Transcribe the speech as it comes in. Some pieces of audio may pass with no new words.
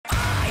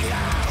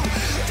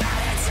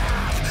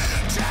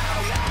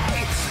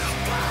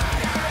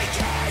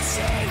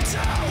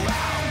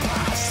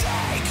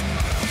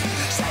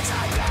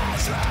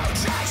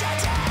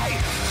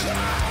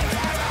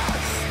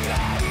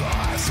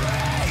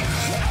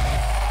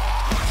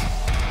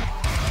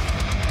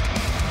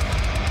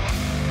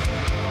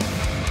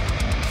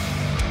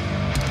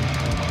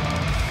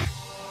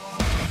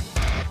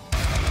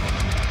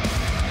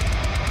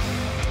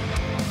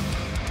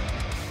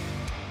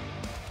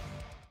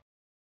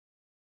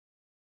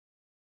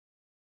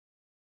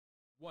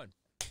One.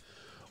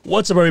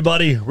 What's up,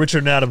 everybody? Richard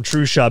and Adam,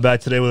 TrueShot, back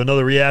today with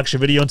another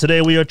reaction video. And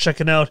today we are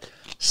checking out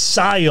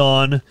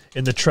Scion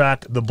in the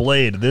track The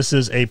Blade. This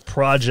is a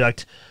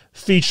project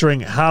featuring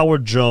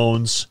Howard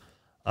Jones.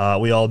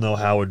 We all know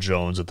Howard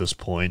Jones at this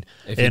point.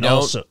 If you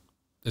don't,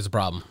 there's a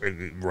problem.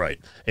 Right.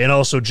 And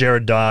also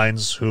Jared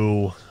Dines,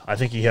 who I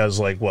think he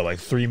has like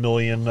 3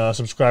 million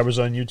subscribers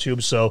on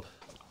YouTube. So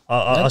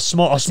a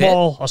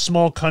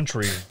small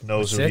country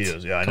knows who he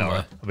is. Yeah, I know.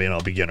 I mean,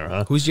 a beginner,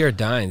 huh? Who's Jared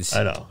Dines?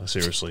 I know.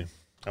 Seriously.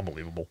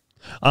 Unbelievable.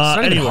 It's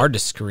not even hard to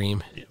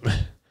scream.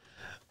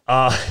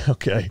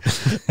 Okay.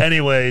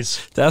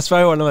 Anyways. That's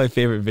probably one of my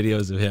favorite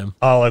videos of him.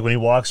 Oh, like when he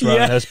walks around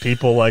and has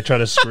people like try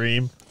to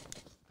scream.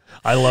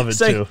 I love it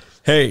too.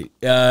 Hey,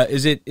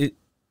 is it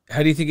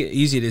how do you think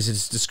easy it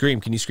is to scream?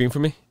 Can you scream for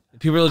me?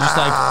 People are just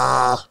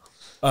like,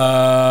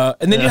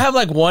 and then you have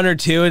like one or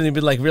two and it'd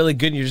be like really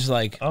good and you're just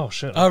like, oh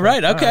shit. All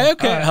right, okay.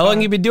 How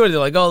long you been doing it? They're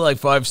like, oh, like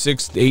 5,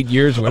 6, 8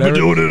 years or whatever. I've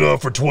been doing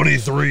it for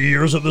 23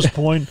 years at this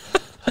point.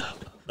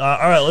 All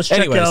right, let's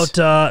check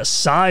out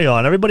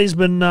Scion. Everybody's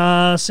been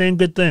saying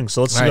good things,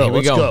 so let's go.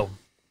 Let's go.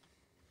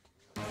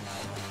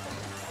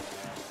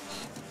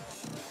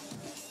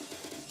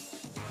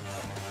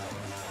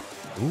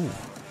 Ooh,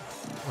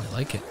 oh, I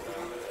like it.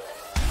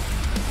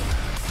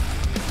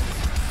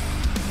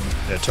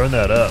 Yeah, turn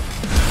that up.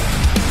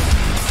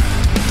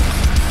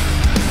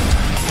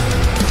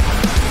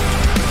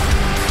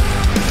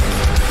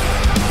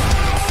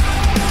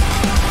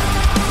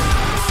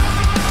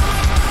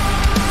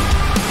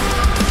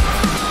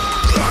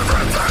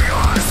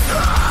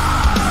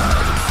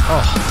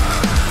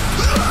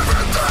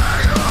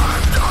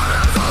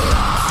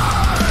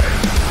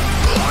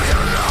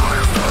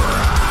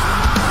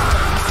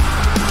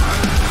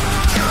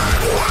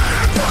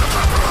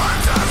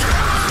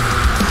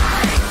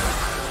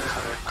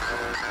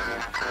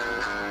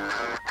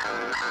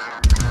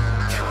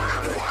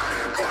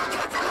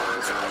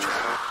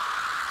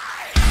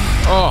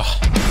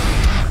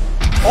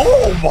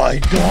 Oh my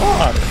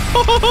God!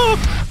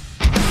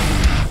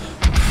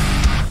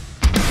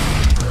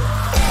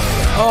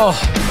 Oh,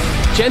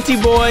 Genty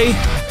boy.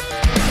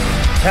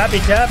 Tappy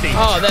tappy.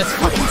 Oh, that's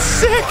fucking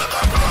sick.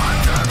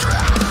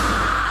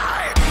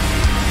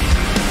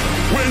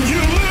 When you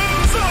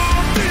lose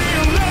all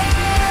feeling,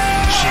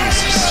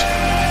 Jesus.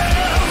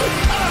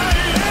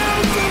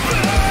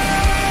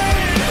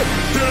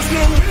 There's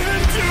no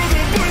end to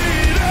the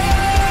bleeding.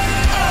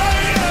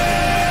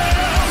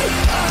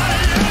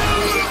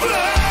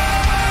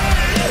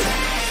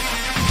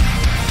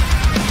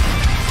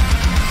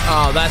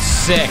 Oh, that's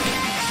sick.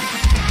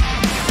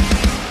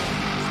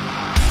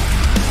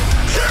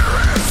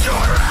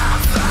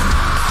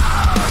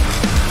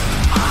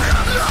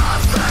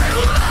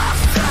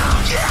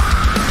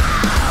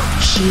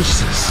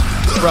 Jesus.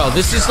 Bro,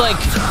 this is like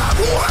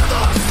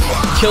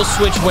Kill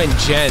Switch when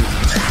Gen.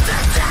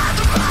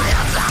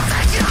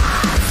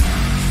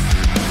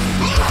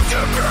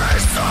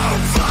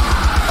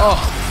 Oh.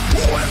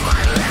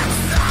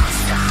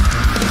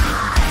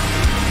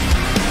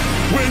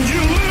 When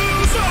you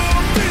lose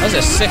all feeling, That's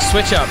a sick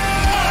switch up.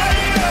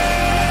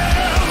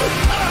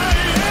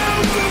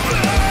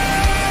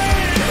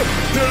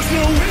 there's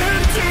no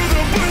end to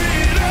the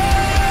bleeding.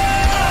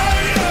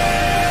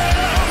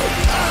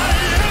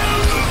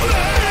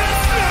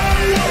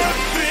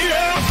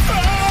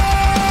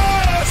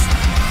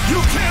 You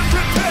can't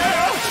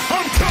prepare.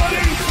 I'm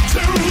cutting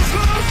to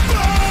the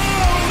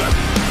bone.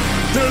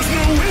 There's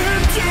no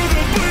end to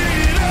the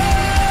bleeding.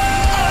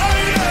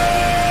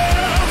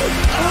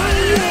 I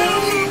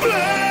am the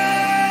blade.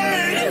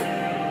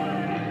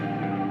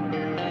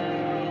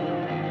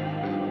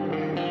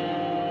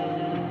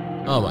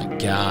 Oh my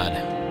God.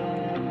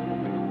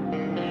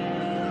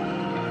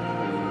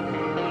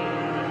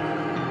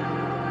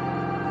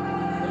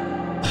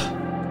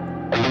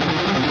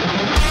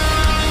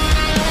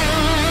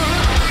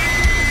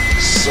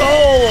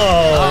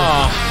 Solo!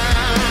 Oh.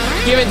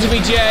 Give it to me,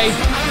 Jay.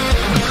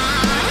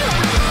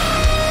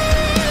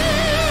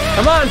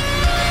 Come on.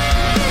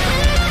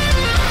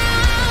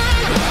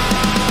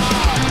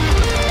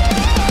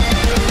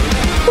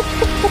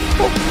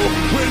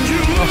 When you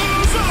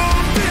lose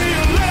all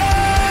feeling,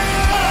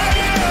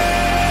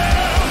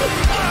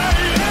 I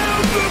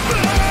am the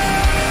blade.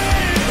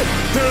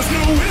 There's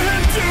no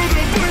end to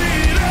the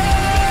bleeding.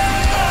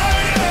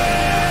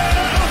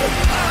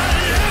 I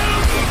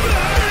am the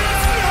blade.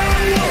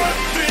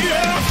 The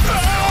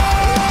effect.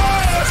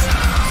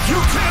 You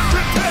can't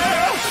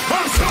prepare.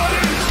 I'm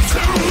cutting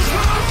to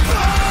the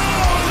bone.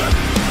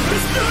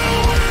 There's no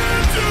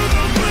end to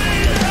the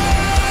bleeding.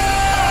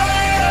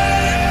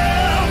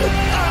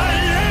 I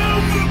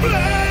am the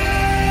blade.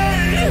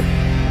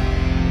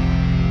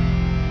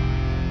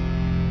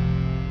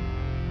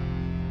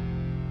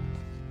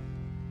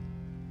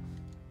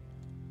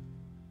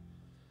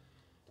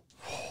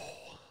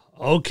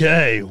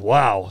 Okay,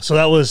 wow. So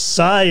that was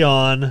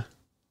Scion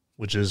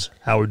which is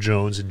Howard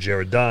Jones and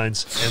Jared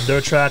Dines, and their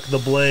track The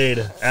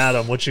Blade.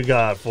 Adam, what you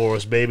got for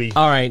us, baby?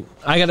 All right,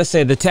 I gotta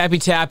say the Tappy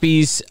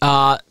Tappies,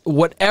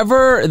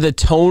 whatever the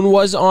tone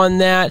was on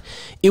that,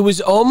 it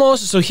was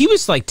almost, so he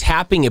was like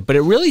tapping it, but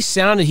it really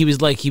sounded he was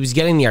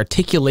getting the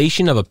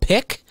articulation of a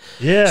pick.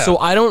 Yeah. So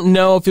I don't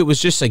know if it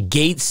was just a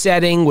gate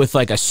setting with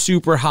like a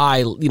super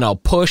high,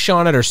 push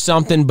on it or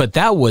something, but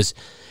that was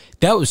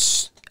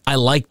I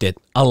liked it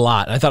a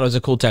lot. I thought it was a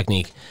cool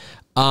technique.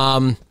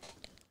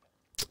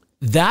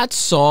 That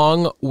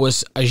song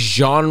was a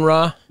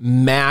genre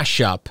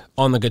mashup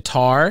on the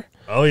guitar.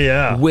 Oh,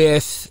 yeah.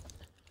 With,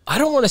 I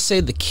don't want to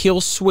say the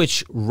kill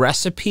switch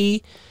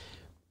recipe,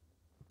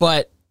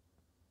 but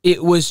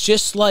it was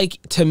just like,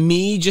 to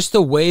me, just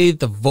the way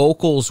the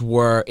vocals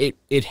were,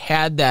 it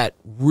had that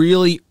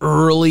really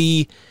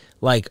early,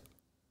 like,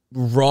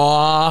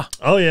 raw.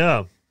 Oh,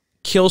 yeah.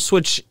 Kill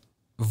switch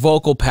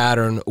vocal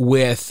pattern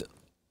with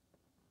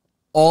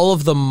all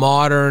of the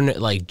modern,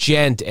 like,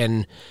 gent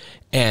and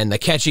the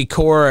catchy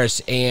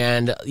chorus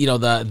and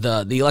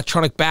the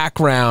electronic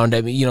background,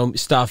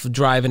 stuff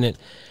driving it.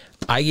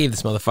 I gave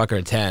this motherfucker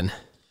a 10.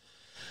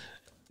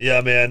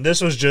 Yeah, man,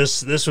 this was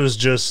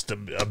just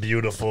a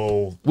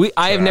beautiful.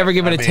 I have never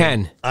given it a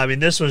 10. I mean,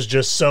 this was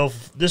so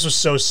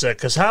sick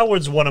because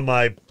Howard's one of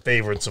my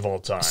favorites of all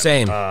time.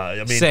 Same.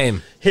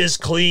 Same. His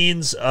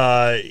cleans,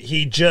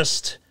 he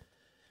just.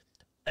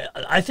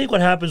 I think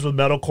what happens with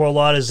metalcore a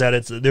lot is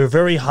that they're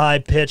very high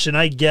pitched, and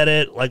I get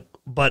it,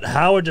 but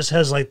Howard just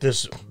has like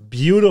this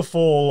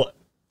beautiful,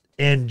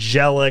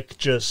 angelic,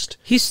 just.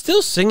 He's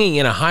still singing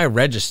in a high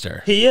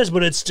register. He is,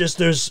 but it's just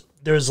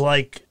there's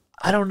like,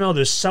 I don't know,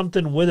 there's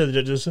something with it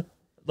that just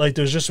like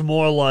there's just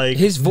more like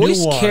his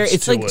voice carries.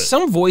 It's like it.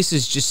 Some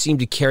voices just seem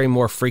to carry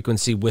more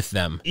frequency with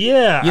them.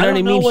 Yeah, you know what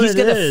I mean. He's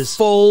got a is.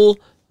 full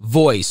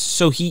voice,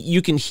 so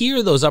you can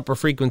hear those upper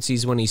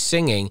frequencies when he's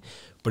singing,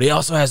 but he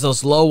also has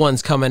those low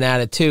ones coming at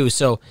it too.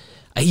 So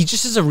he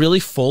just has a really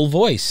full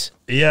voice.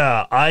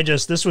 Yeah,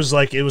 this was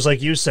like, it was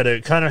like you said,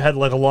 it kind of had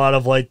like a lot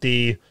of like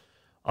the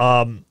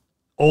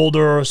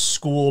older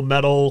school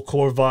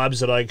metalcore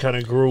vibes that I kind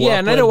of grew up with. Yeah,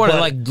 and I don't want to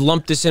like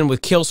lump this in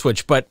with Kill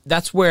Switch, but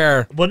that's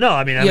where. Well, no,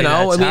 I mean,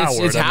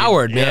 it's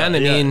Howard, man.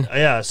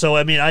 Yeah. So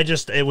I mean,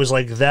 it was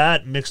like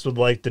that mixed with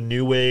like the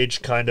new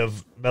age kind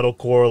of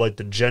metalcore, like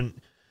the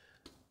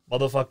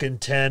motherfucking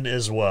 10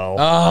 as well.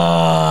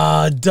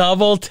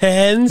 Double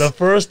 10s. The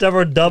first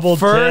ever double 10.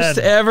 First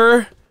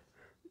ever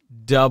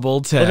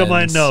double 10s. Look at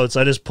my notes.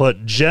 I just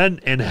put Jen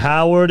and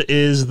Howard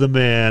is the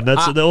man.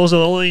 Those are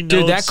the only notes.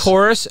 Dude, that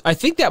chorus, I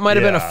think that might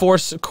have been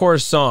a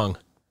chorus song.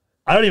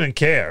 I don't even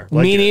care.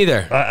 Me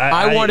neither.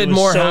 I wanted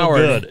more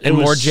Howard and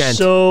more Jen.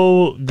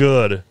 So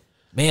good.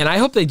 Man, I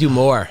hope they do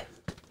more.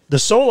 The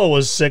solo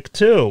was sick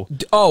too.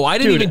 Oh, I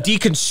didn't even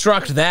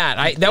deconstruct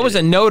that. That was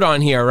a note on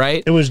here,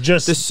 right? It was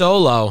just the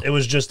solo. It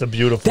was just a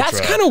beautiful track.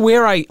 That's kind of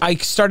where I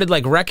started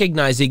like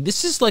recognizing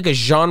this is like a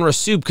genre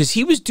soup, because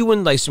he was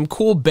doing like some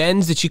cool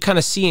bends that you kind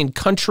of see in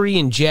country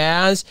and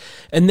jazz,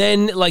 and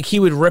then like he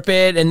would rip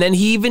it, and then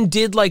he even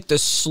did like the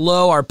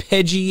slow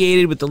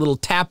arpeggiated with the little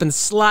tap and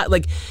slide.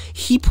 Like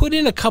he put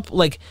in a couple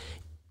like.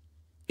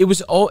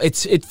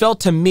 It felt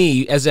to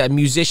me as a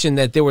musician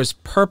that there was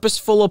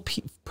purposeful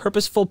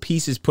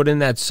pieces put in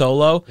that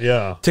solo,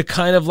 to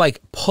kind of like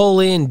pull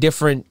in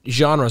different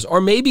genres, or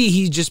maybe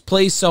he just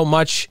plays so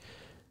much,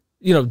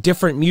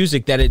 different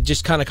music that it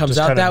just kind of comes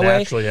out that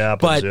way.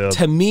 Happens, but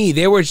to me,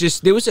 there was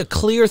a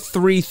clear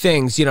three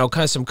things, kind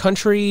of some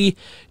country,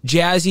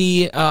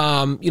 jazzy,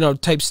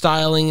 type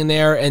styling in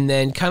there, and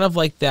then kind of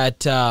like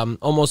that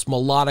almost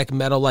melodic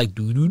metal, like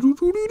doo doo doo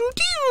doo doo doo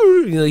doo.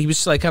 He was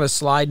just like kind of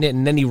sliding it,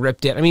 and then he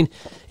ripped it. I mean,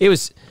 it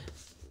was.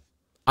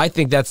 I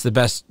think that's the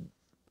best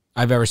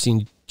I've ever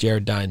seen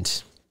Jared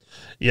Dines.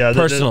 Yeah,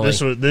 personally,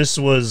 this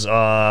is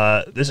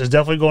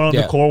definitely going on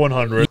the Core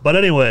 100. But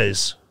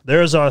anyways.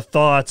 There's our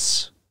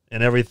thoughts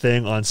and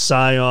everything on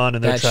Scion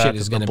and their track shit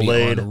is going to be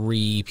on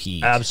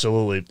repeat.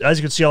 Absolutely. As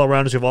you can see all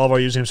around us, we have all of our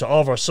usernames, so all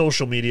of our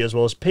social media, as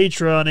well as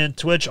Patreon and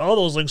Twitch. All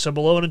those links are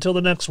below. And until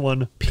the next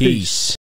one, peace.